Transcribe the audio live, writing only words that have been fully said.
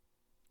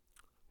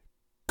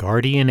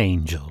Guardian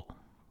Angel.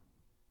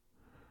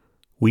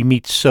 We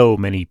meet so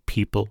many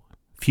people,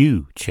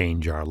 few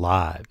change our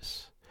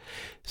lives.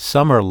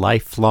 Some are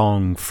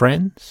lifelong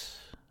friends,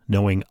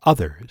 knowing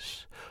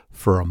others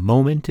for a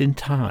moment in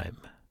time.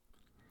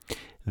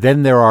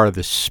 Then there are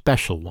the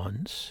special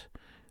ones,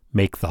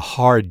 make the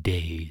hard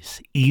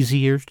days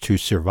easier to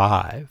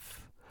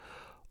survive.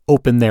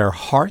 Open their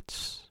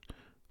hearts,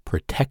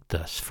 protect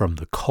us from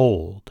the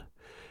cold.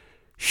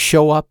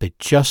 Show up at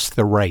just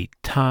the right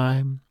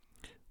time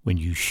when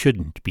you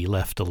shouldn't be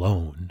left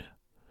alone.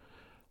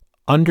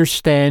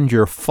 Understand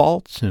your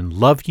faults and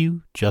love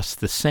you just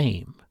the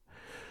same.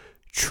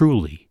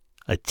 Truly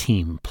a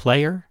team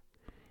player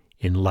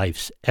in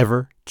life's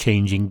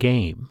ever-changing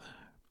game.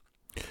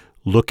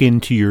 Look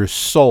into your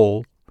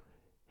soul,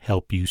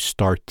 help you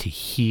start to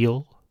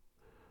heal.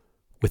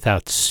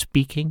 Without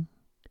speaking,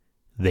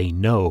 they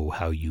know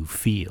how you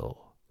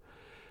feel.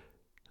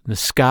 The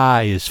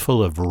sky is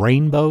full of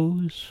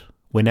rainbows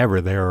whenever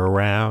they're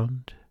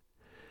around.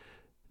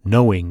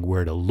 Knowing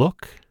where to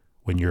look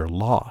when you're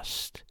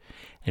lost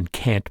and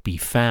can't be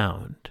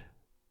found.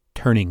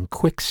 Turning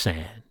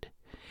quicksand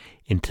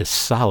into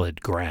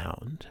solid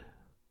ground.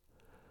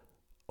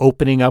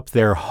 Opening up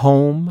their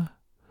home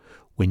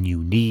when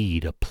you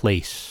need a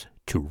place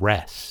to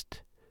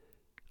rest.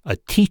 A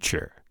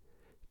teacher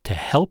to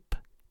help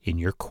in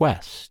your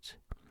quest.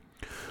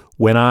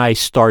 When I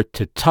start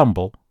to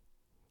tumble,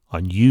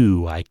 on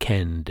you I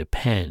can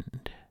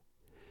depend.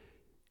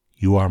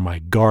 You are my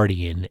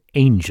guardian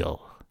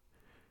angel,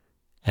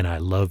 and I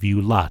love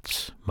you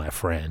lots, my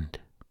friend.